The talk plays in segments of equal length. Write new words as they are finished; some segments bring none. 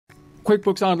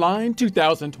QuickBooks Online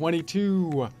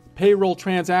 2022. Payroll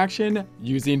transaction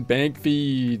using bank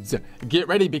feeds. Get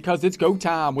ready because it's go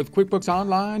time with QuickBooks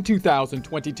Online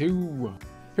 2022.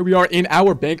 Here we are in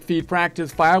our bank feed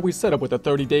practice file. We set up with a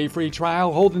 30-day free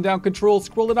trial. Holding down control,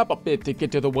 scrolling up a bit to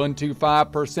get to the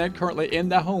 125%. Currently in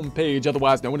the home page,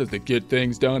 otherwise known as the Get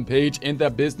Things Done page in the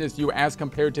business view as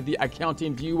compared to the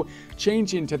accounting view.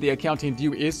 Changing to the accounting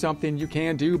view is something you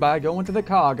can do by going to the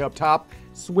cog up top.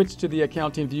 Switch to the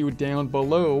accounting view down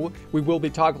below. We will be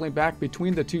toggling back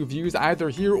between the two views either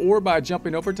here or by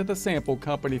jumping over to the sample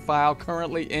company file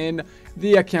currently in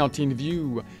the accounting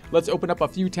view. Let's open up a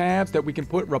few tabs that we can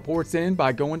put reports in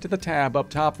by going to the tab up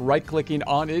top, right-clicking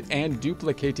on it and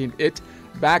duplicating it.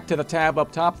 Back to the tab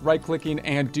up top, right-clicking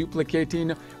and duplicating.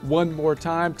 One more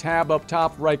time, tab up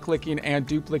top, right-clicking and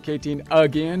duplicating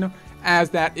again.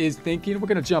 As that is thinking, we're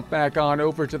going to jump back on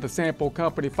over to the sample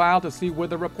company file to see where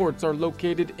the reports are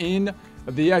located in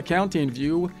the accounting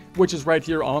view, which is right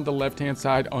here on the left-hand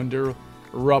side under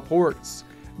reports.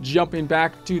 Jumping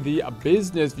back to the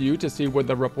business view to see where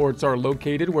the reports are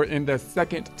located, we're in the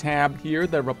second tab here.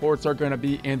 The reports are going to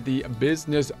be in the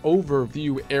business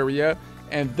overview area,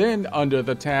 and then under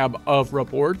the tab of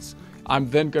reports. I'm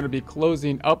then going to be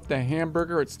closing up the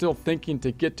hamburger. It's still thinking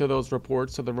to get to those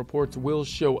reports, so the reports will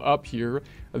show up here.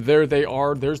 There they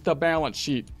are. There's the balance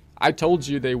sheet. I told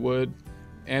you they would,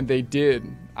 and they did.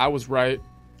 I was right.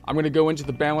 I'm going to go into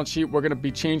the balance sheet. We're going to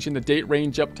be changing the date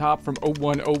range up top from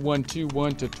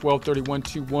 01/01/21 to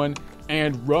 12/31/21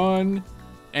 and run,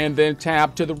 and then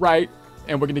tab to the right.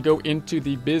 And we're going to go into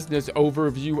the business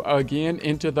overview again,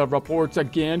 into the reports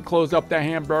again, close up the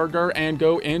hamburger and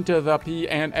go into the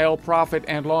P&L, profit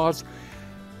and loss,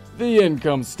 the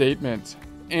income statement,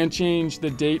 and change the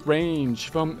date range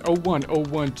from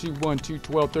 01/01/21 to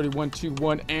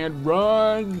 12/31/21 and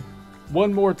run.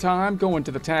 One more time, go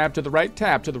into the tab to the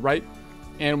right,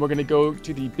 and we're going to go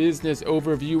to the business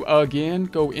overview again,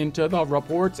 go into the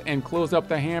reports and close up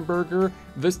the hamburger.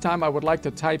 This time I would like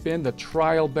to type in the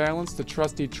trial balance, the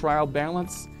trusty trial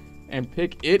balance, and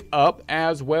pick it up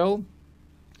as well.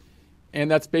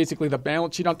 And that's basically the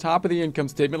balance sheet on top of the income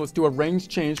statement. Let's do a range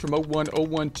change from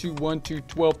 01/01/21 to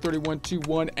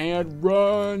 12/31/21 and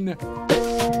run.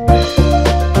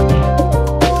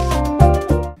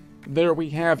 There we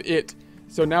have it.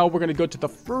 So now we're going to go to the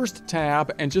first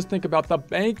tab and just think about the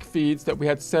bank feeds that we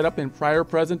had set up in prior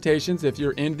presentations. If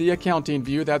you're in the accounting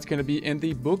view, that's going to be in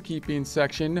the bookkeeping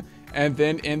section, and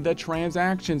then in the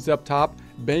transactions up top,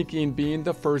 banking being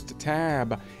the first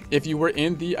tab. If you were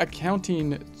in the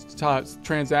accounting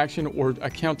transaction or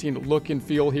accounting look and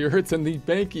feel here, it's in the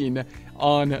banking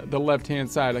on the left-hand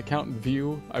side. Accountant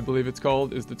view, I believe it's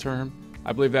called, is the term.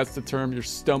 I believe that's the term you're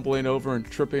stumbling over and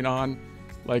tripping on,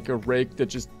 like a rake that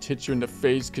just hits you in the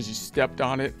face because you stepped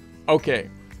on it. Okay,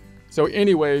 so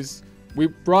anyways, we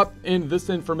brought in this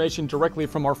information directly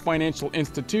from our financial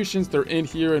institutions. They're in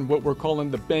here in what we're calling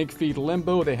the bank feed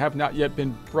limbo. They have not yet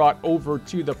been brought over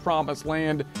to the promised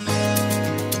land.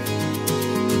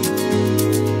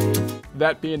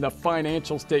 That being the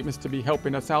financial statements to be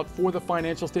helping us out. For the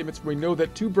financial statements, we know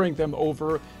that to bring them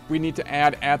over, we need to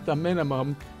add at the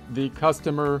minimum the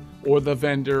customer or the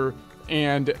vendor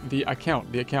and the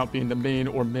account being the main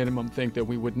or minimum thing that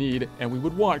we would need, and we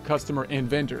would want customer and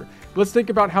vendor. Let's think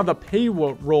about how the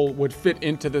payroll would fit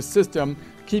into the system,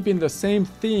 keeping the same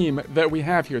theme that we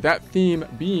have here. That theme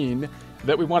being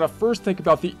that we want to first think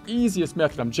about the easiest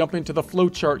method. I'm jumping to the flow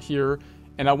chart here,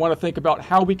 and I want to think about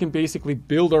how we can basically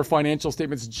build our financial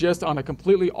statements just on a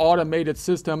completely automated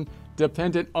system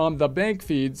dependent on the bank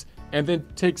feeds, and then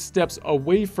take steps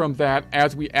away from that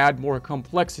as we add more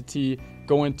complexity,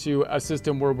 go into a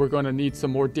system where we're going to need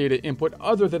some more data input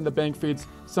other than the bank feeds,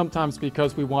 sometimes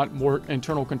because we want more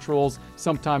internal controls,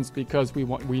 sometimes because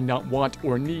we not want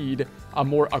or need a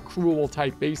more accrual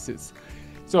type basis.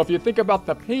 So if you think about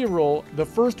the payroll, the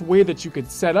first way that you could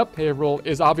set up payroll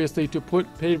is obviously to put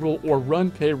payroll or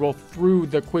run payroll through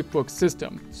the QuickBooks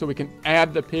system. So we can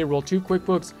add the payroll to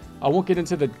QuickBooks. I won't get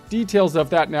into the details of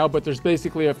that now, but there's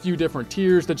basically a few different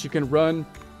tiers that you can run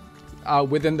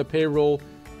within the payroll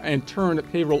and turn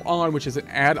payroll on, which is an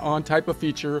add-on type of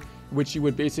feature, which you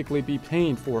would basically be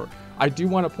paying for. I do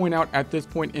want to point out at this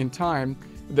point in time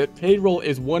that payroll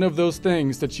is one of those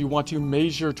things that you want to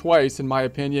measure twice, in my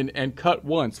opinion, and cut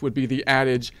once would be the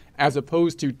adage, as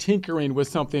opposed to tinkering with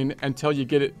something until you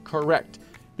get it correct.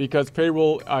 Because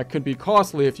payroll could be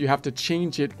costly if you have to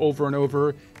change it over and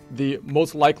over. The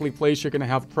most likely place you're going to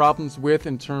have problems with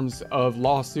in terms of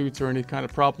lawsuits or any kind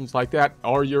of problems like that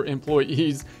are your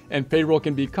employees, and payroll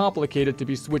can be complicated to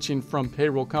be switching from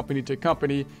payroll company to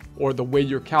company or the way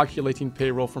you're calculating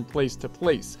payroll from place to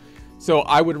place. So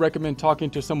I would recommend talking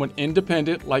to someone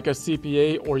independent like a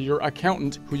CPA or your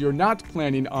accountant who you're not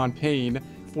planning on paying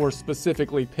for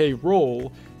specifically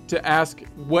payroll, to ask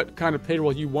what kind of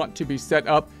payroll you want to be set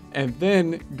up, and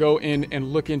then go in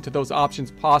and look into those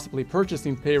options, possibly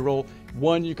purchasing payroll.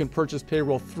 One, you can purchase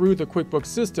payroll through the QuickBooks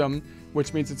system,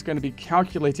 which means it's going to be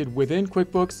calculated within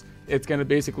QuickBooks. It's going to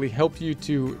basically help you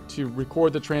to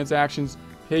record the transactions,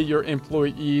 pay your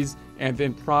employees, and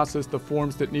then process the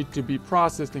forms that need to be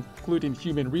processed, including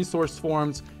human resource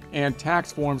forms and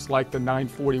tax forms like the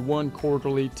 941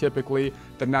 quarterly, typically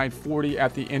the 940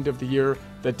 at the end of the year,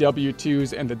 the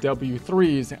W-2s and the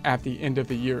W-3s at the end of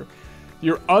the year.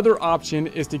 Your other option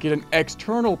is to get an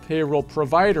external payroll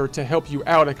provider to help you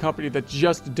out, a company that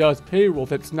just does payroll,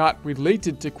 that's not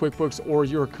related to QuickBooks or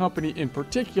your company in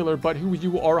particular, but who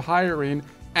you are hiring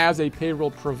as a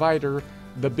payroll provider.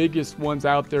 The biggest ones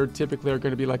out there typically are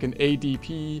going to be like an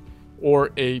ADP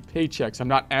or a Paychex. I'm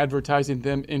not advertising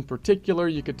them in particular.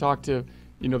 You could talk to,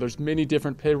 there's many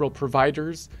different payroll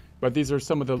providers, but these are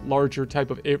some of the larger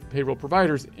type of payroll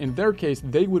providers. In their case,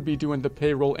 they would be doing the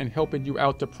payroll and helping you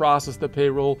out to process the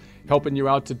payroll, helping you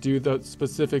out to do the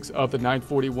specifics of the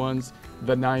 941s,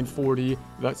 the 940,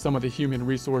 some of the human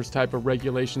resource type of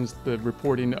regulations, the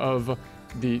reporting of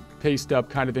the pay stub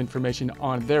kind of information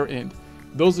on their end.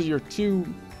 Those are your two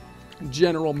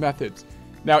general methods.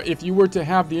 Now, if you were to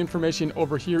have the information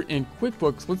over here in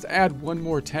QuickBooks, let's add one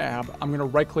more tab. I'm going to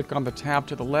right click on the tab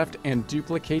to the left and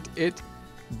duplicate it,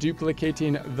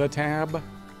 duplicating the tab.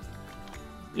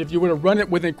 If you were to run it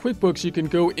within QuickBooks, you can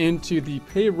go into the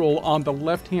payroll on the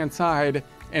left-hand side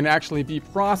and actually be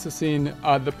processing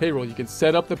the payroll. You can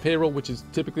set up the payroll, which is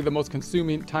typically the most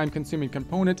time-consuming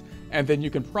component, and then you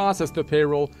can process the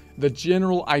payroll. The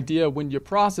general idea when you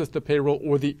process the payroll,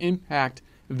 or the impact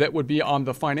that would be on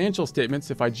the financial statements,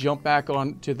 if I jump back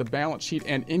on to the balance sheet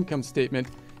and income statement,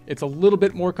 it's a little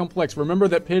bit more complex. Remember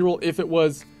that payroll, if it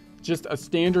was just a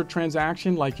standard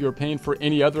transaction like you're paying for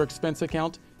any other expense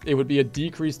account, it would be a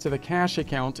decrease to the cash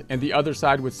account, and the other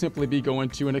side would simply be going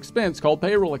to an expense called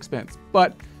payroll expense.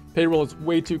 But payroll is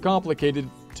way too complicated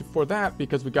for that,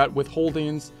 because we got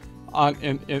withholdings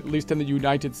at least in the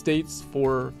United States,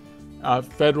 for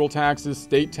federal taxes,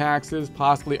 state taxes,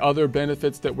 possibly other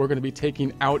benefits that we're going to be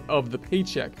taking out of the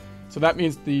paycheck. So that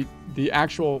means the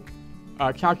actual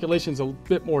calculation is a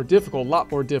bit more difficult, a lot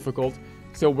more difficult.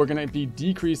 So we're going to be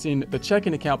decreasing the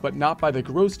checking account, but not by the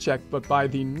gross check, but by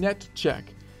the net check.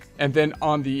 And then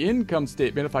on the income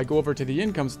statement, if I go over to the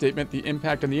income statement, the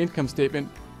impact on the income statement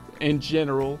in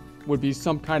general would be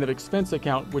some kind of expense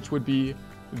account, which would be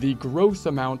the gross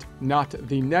amount, not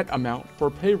the net amount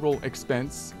for payroll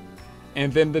expense.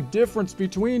 And then the difference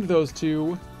between those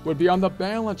two would be on the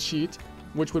balance sheet,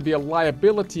 which would be a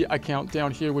liability account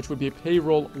down here, which would be a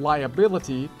payroll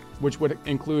liability, which would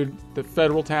include the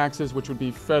federal taxes, which would be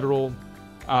federal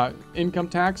income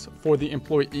tax for the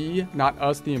employee, not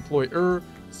us, the employer,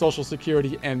 Social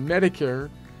Security, and Medicare.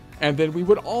 And then we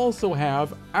would also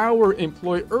have our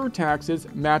employer taxes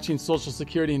matching Social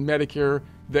Security and Medicare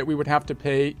that we would have to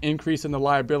pay, increase in the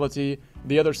liability.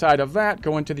 The other side of that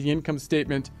going to the income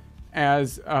statement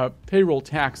as payroll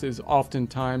taxes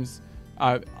oftentimes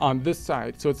on this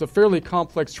side. So it's a fairly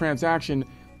complex transaction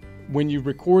when you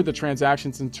record the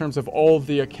transactions in terms of all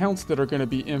the accounts that are going to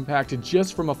be impacted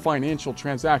just from a financial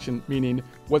transaction, meaning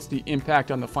what's the impact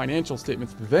on the financial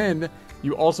statements. Then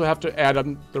you also have to add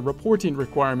on the reporting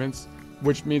requirements,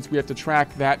 which means we have to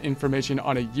track that information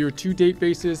on a year-to-date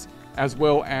basis, as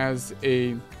well as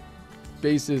a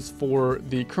basis for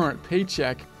the current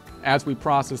paycheck as we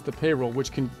process the payroll,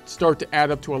 which can start to add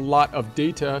up to a lot of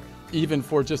data, even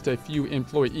for just a few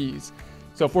employees.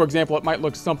 So for example, it might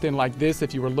look something like this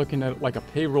if you were looking at like a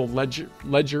payroll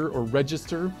ledger or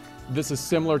register. This is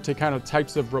similar to kind of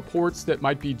types of reports that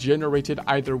might be generated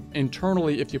either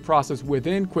internally if you process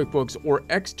within QuickBooks, or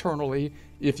externally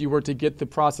if you were to get the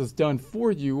process done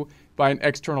for you by an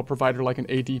external provider like an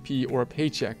ADP or a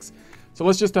Paychex. So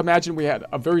let's just imagine we had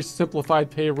a very simplified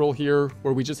payroll here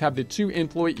where we just have the two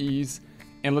employees,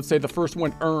 and let's say the first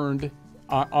one earned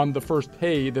on the first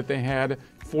pay that they had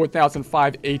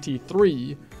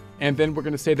 $4,583, and then we're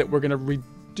going to say that we're going to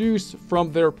reduce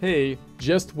from their pay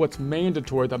just what's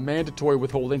mandatory, the mandatory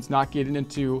withholdings, not getting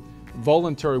into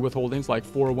voluntary withholdings like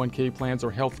 401k plans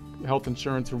or health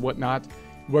insurance or whatnot.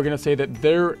 We're going to say that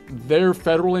their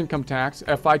federal income tax,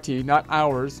 FIT, not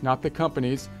ours, not the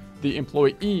company's, the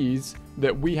employees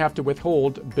that we have to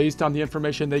withhold based on the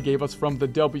information they gave us from the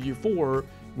W-4,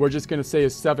 we're just going to say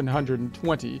is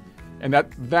 $720. And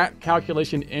that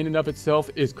calculation in and of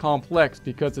itself is complex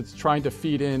because it's trying to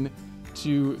feed in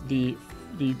to the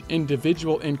the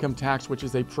individual income tax, which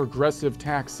is a progressive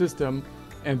tax system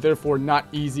and therefore not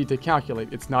easy to calculate.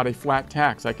 It's not a flat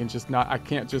tax. I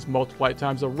can't just multiply it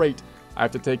times a rate. I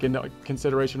have to take into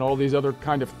consideration all these other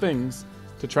kind of things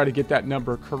to try to get that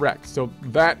number correct. So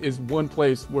that is one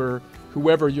place where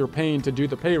whoever you're paying to do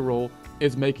the payroll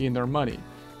is making their money,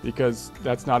 because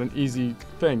that's not an easy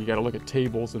thing. You got to look at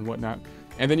tables and whatnot.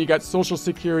 And then you got Social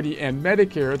Security and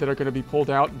Medicare that are going to be pulled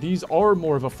out. These are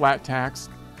more of a flat tax.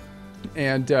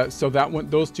 And so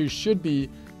those two should be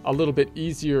a little bit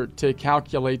easier to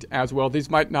calculate as well.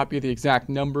 These might not be the exact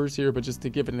numbers here, but just to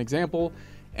give it an example.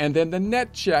 And then the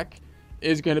net check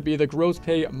is going to be the gross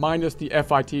pay minus the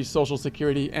FIT, Social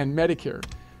Security, and Medicare.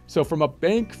 So from a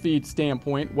bank feed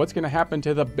standpoint, what's going to happen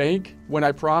to the bank when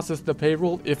I process the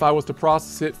payroll? If I was to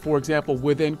process it, for example,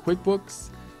 within QuickBooks,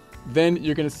 then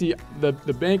you're going to see the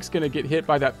bank's going to get hit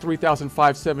by that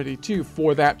 $3,572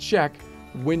 for that check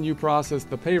when you process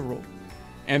the payroll.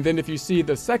 And then if you see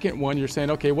the second one, you're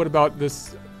saying, okay, what about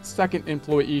this second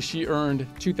employee? She earned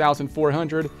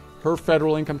 $2,400. Her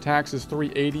federal income tax is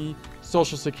 $380,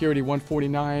 Social Security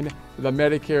 $149, the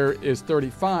Medicare is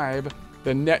 $35.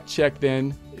 The net check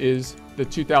then is the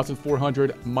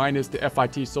 $2,400 minus the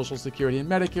FIT, Social Security, and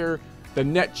Medicare. The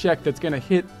net check that's going to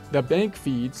hit the bank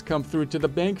feeds, come through to the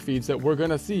bank feeds that we're going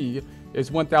to see,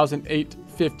 is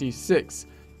 $1,856,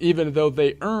 even though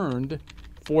they earned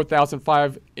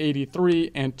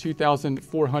 $4,583 and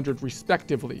 $2,400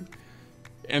 respectively.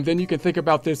 And then you can think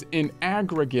about this in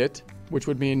aggregate, which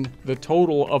would mean the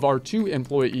total of our two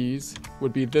employees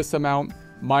would be this amount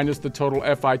minus the total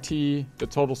FIT, the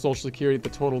total Social Security, the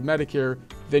total Medicare.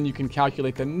 Then you can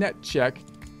calculate the net check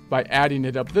by adding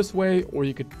it up this way, or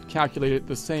you could calculate it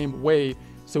the same way.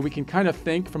 So we can kind of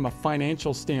think from a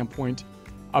financial standpoint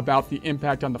about the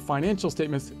impact on the financial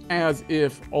statements as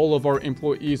if all of our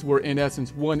employees were in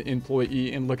essence one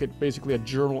employee, and look at basically a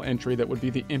journal entry that would be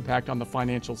the impact on the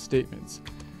financial statements.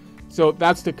 So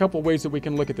that's the couple ways that we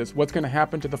can look at this. What's going to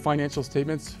happen to the financial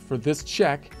statements for this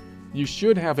check? You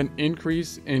should have an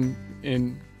increase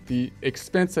in the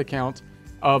expense account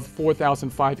of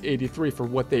 $4,583 for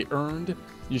what they earned.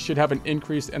 You should have an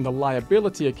increase in the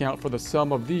liability account for the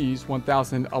sum of these,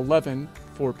 $1,011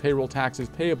 for payroll taxes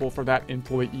payable for that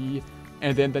employee.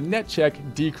 And then the net check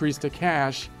decreased to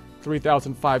cash,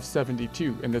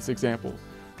 $3,572 in this example.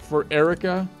 For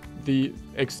Erica, the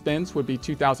expense would be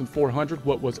 $2,400,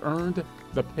 what was earned.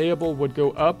 The payable would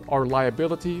go up, our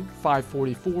liability,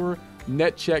 $544.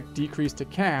 Net check decreased to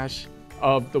cash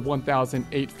of the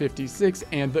 $1,856.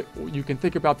 And you can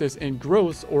think about this in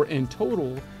gross or in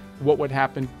total. What would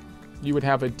happen? You would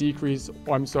have an increase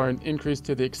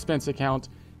to the expense account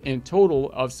in total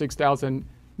of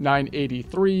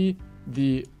 $6,983.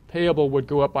 The payable would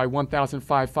go up by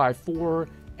 $1,554,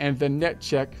 and the net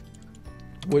check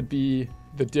would be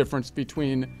the difference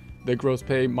between the gross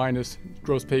pay minus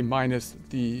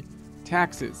the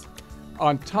taxes.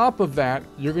 On top of that,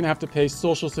 you're going to have to pay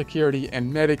Social Security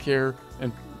and Medicare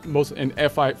and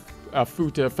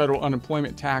FUTA, federal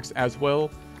unemployment tax as well.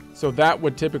 So that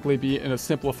would typically be in a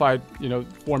simplified,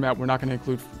 format. We're not going to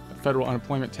include federal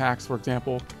unemployment tax, for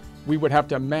example. We would have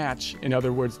to match, in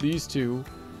other words, these two.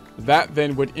 That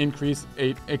then would increase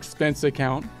an expense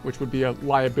account, which would be a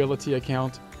liability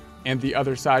account, and the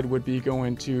other side would be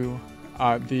going to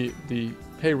the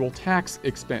payroll tax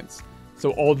expense.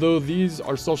 So although these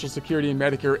are Social Security and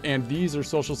Medicare, and these are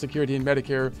Social Security and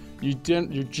Medicare, you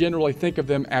generally think of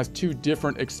them as two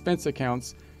different expense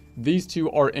accounts. These two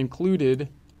are included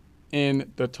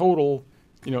in the total,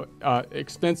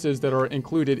 expenses that are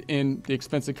included in the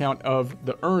expense account of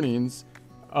the earnings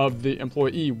of the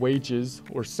employee, wages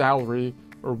or salary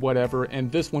or whatever.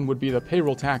 And this one would be the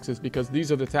payroll taxes, because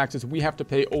these are the taxes we have to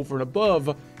pay over and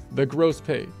above the gross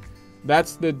pay.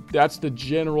 That's the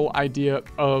general idea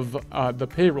of the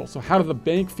payroll. So how do the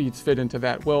bank feeds fit into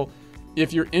that? Well,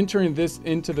 if you're entering this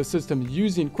into the system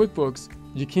using QuickBooks,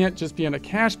 you can't just be on a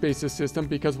cash basis system,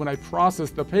 because when I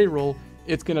process the payroll,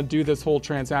 it's going to do this whole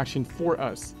transaction for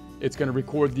us. It's going to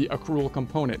record the accrual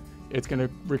component. It's going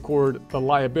to record the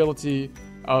liability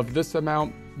of this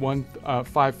amount,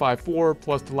 1,554,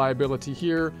 plus the liability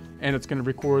here, and it's going to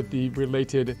record the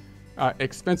related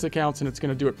expense accounts, and it's going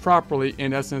to do it properly,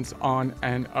 in essence, on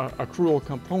an accrual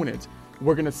component.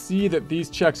 We're going to see that these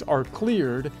checks are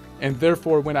cleared, and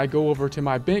therefore when I go over to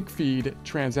my bank feed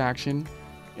transaction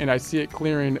and I see it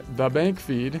clearing the bank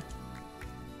feed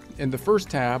in the first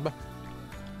tab,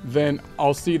 then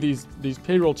I'll see these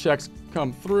payroll checks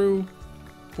come through,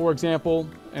 for example,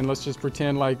 and let's just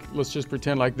pretend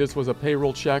like this was a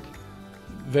payroll check.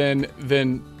 Then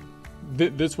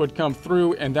this would come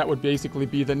through, and that would basically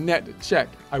be the net check.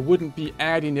 I wouldn't be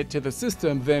adding it to the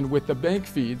system then with the bank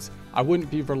feeds. I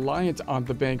wouldn't be reliant on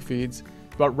the bank feeds,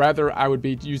 but rather I would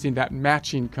be using that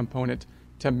matching component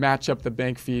to match up the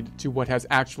bank feed to what has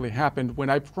actually happened when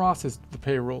I processed the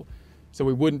payroll. So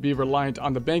we wouldn't be reliant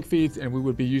on the bank feeds, and we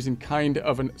would be using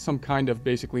some kind of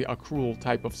basically accrual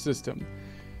type of system.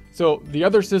 So the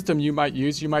other system you might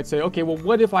use, you might say, okay, well,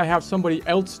 what if I have somebody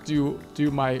else do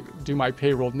my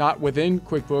payroll, not within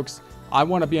QuickBooks? I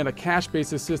want to be on a cash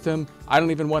basis system. I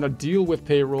don't even want to deal with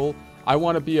payroll. I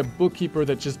want to be a bookkeeper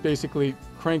that just basically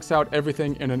cranks out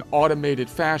everything in an automated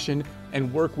fashion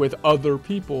and work with other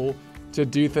people to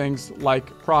do things like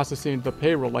processing the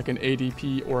payroll, like an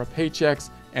ADP or a Paychex,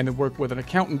 and then work with an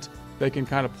accountant that can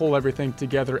kind of pull everything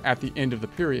together at the end of the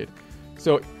period.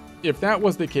 So if that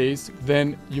was the case,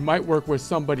 then you might work with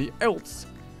somebody else,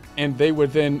 and they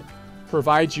would then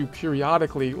provide you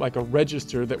periodically like a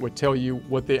register that would tell you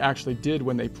what they actually did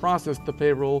when they processed the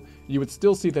payroll. You would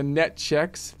still see the net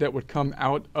checks that would come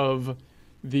out of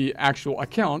the actual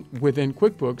account within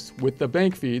QuickBooks with the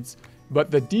bank feeds, but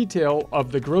the detail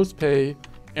of the gross pay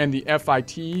and the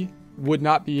FIT would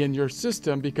not be in your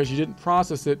system because you didn't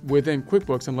process it within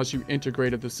QuickBooks unless you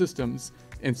integrated the systems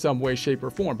in some way, shape, or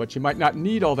form. But you might not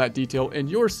need all that detail in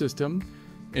your system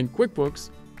in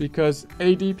QuickBooks because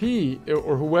ADP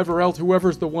or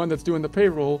whoever's the one that's doing the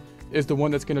payroll is the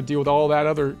one that's going to deal with all that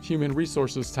other human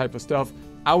resources type of stuff.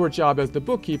 Our job as the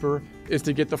bookkeeper is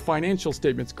to get the financial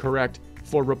statements correct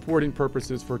for reporting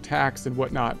purposes, for tax and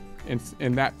whatnot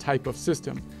in that type of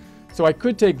system. So I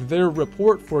could take their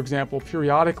report, for example,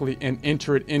 periodically and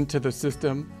enter it into the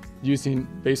system using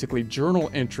basically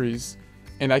journal entries,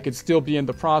 and I could still be in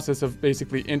the process of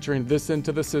basically entering this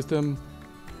into the system,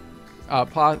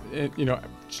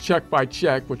 check by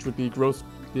check, which would be gross,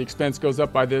 the expense goes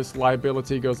up by this,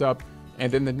 liability goes up,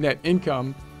 and then the net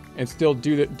income, and still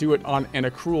do it on an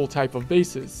accrual type of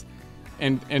basis.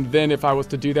 And then if I was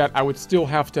to do that, I would still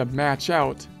have to match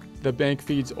out the bank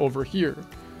feeds over here.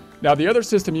 Now the other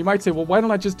system, you might say, well, why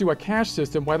don't I just do a cash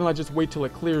system? Why don't I just wait till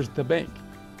it clears the bank?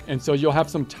 And so you'll have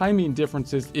some timing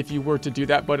differences if you were to do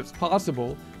that, but it's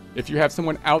possible. If you have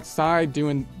someone outside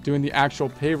doing the actual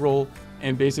payroll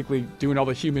and basically doing all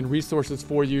the human resources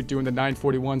for you, doing the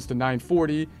 941s to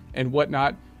 940 and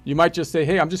whatnot, you might just say,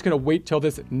 hey, I'm just gonna wait till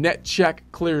this net check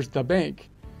clears the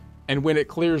bank. And when it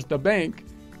clears the bank,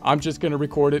 I'm just gonna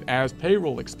record it as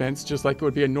payroll expense, just like it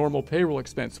would be a normal payroll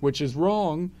expense, which is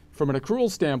wrong from an accrual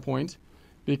standpoint,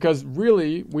 because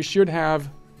really we should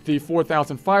have the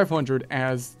 $4,500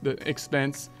 as the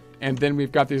expense, and then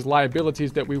we've got these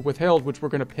liabilities that we withheld, which we're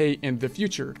going to pay in the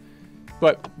future.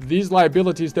 But these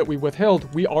liabilities that we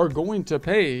withheld, we are going to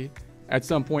pay at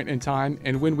some point in time,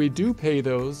 and when we do pay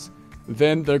those,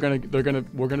 then we're going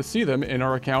to see them in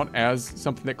our account as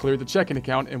something that cleared the checking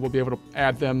account, and we'll be able to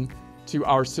add them to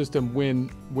our system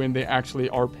when they actually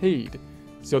are paid.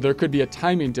 So there could be a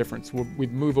timing difference.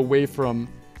 We'd move away from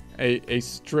a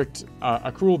strict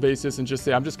accrual basis and just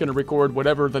say, I'm just going to record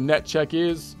whatever the net check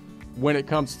is when it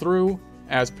comes through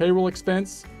as payroll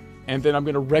expense. And then I'm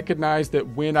going to recognize that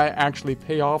when I actually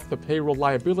pay off the payroll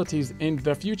liabilities in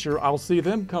the future, I'll see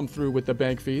them come through with the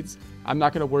bank feeds. I'm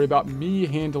not going to worry about me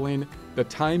handling the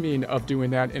timing of doing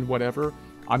that and whatever.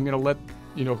 I'm going to let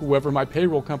whoever my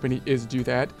payroll company is do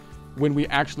that. When we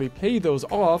actually pay those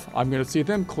off, I'm going to see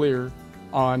them clear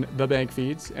on the bank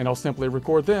feeds, and I'll simply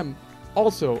record them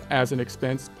also as an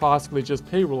expense, possibly just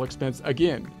payroll expense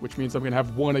again, which means I'm going to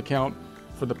have one account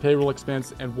for the payroll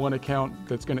expense and one account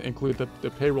that's going to include the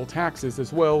payroll taxes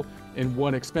as well in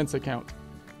one expense account.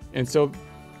 And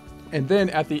then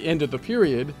at the end of the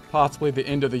period, possibly the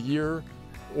end of the year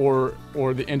or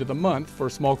the end of the month, for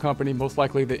a small company, most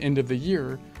likely the end of the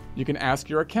year, you can ask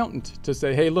your accountant to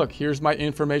say, hey, look, here's my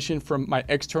information from my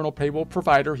external payroll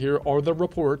provider. Here are the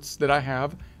reports that I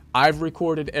have. I've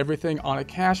recorded everything on a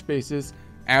cash basis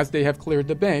as they have cleared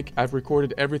the bank. I've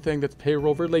recorded everything that's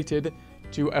payroll related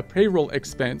to a payroll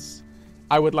expense.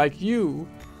 I would like you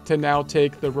to now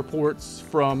take the reports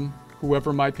from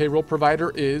whoever my payroll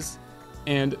provider is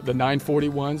and the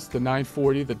 941s, the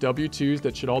 940, the W-2s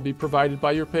that should all be provided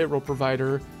by your payroll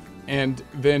provider, and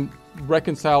then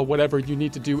reconcile whatever you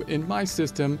need to do in my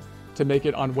system to make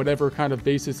it on whatever kind of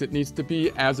basis it needs to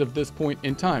be as of this point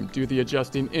in time. Do the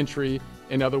adjusting entry,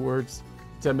 in other words,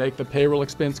 to make the payroll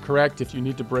expense correct. If you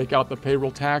need to break out the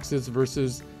payroll taxes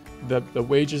versus the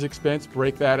wages expense,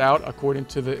 break that out according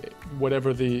to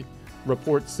whatever the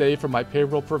reports say from my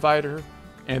payroll provider.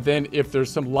 And then if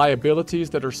there's some liabilities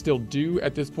that are still due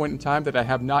at this point in time that I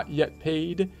have not yet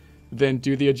paid, then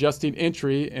do the adjusting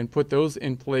entry and put those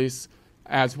in place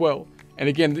as well. And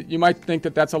again, you might think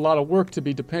that that's a lot of work to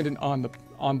be dependent on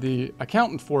the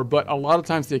accountant for, but a lot of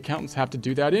times the accountants have to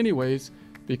do that anyways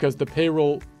because the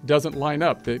payroll doesn't line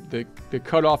up. The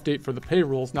cutoff date for the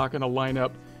payroll is not going to line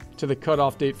up to the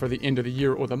cutoff date for the end of the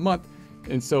year or the month.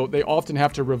 And so they often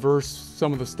have to reverse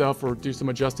some of the stuff or do some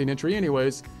adjusting entry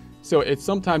anyways. So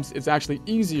sometimes it's actually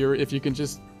easier if you can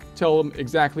just tell them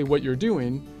exactly what you're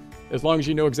doing. As long as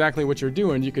you know exactly what you're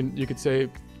doing, you can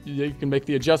make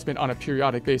the adjustment on a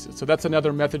periodic basis. So that's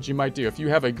another method you might do. If you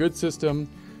have a good system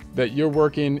that you're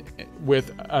working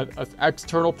with an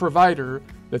external provider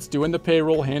that's doing the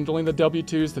payroll, handling the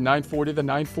W-2s, the 940, the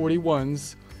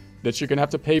 941s, that you're going to have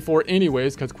to pay for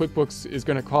anyways because QuickBooks is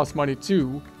going to cost money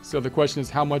too. So the question is,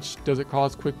 how much does it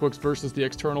cost QuickBooks versus the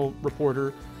external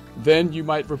reporter? Then you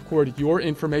might record your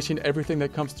information, everything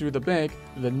that comes through the bank,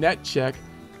 the net check,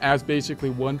 as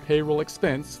basically one payroll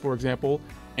expense, for example.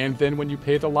 And then when you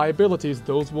pay the liabilities,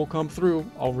 those will come through.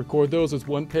 I'll record those as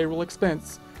one payroll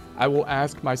expense. I will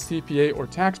ask my CPA or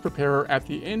tax preparer at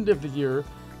the end of the year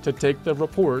to take the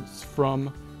reports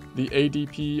from the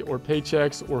ADP or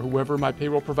Paychex or whoever my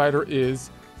payroll provider is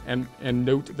and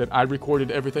note that I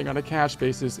recorded everything on a cash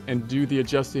basis and do the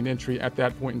adjusting entry at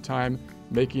that point in time,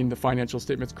 making the financial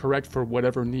statements correct for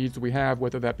whatever needs we have,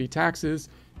 whether that be taxes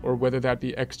or whether that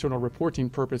be external reporting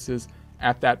purposes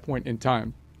at that point in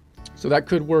time. So that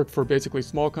could work for basically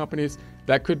small companies.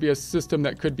 That could be a system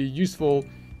that could be useful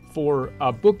for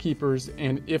bookkeepers.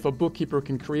 And if a bookkeeper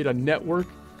can create a network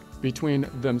between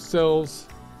themselves,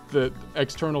 the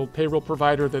external payroll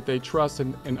provider that they trust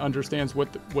and understands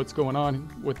what's going on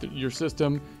with your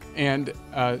system, and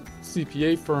a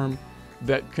CPA firm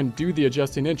that can do the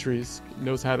adjusting entries,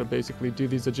 knows how to basically do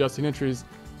these adjusting entries,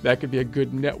 that could be a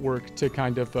good network to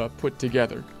kind of put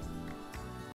together.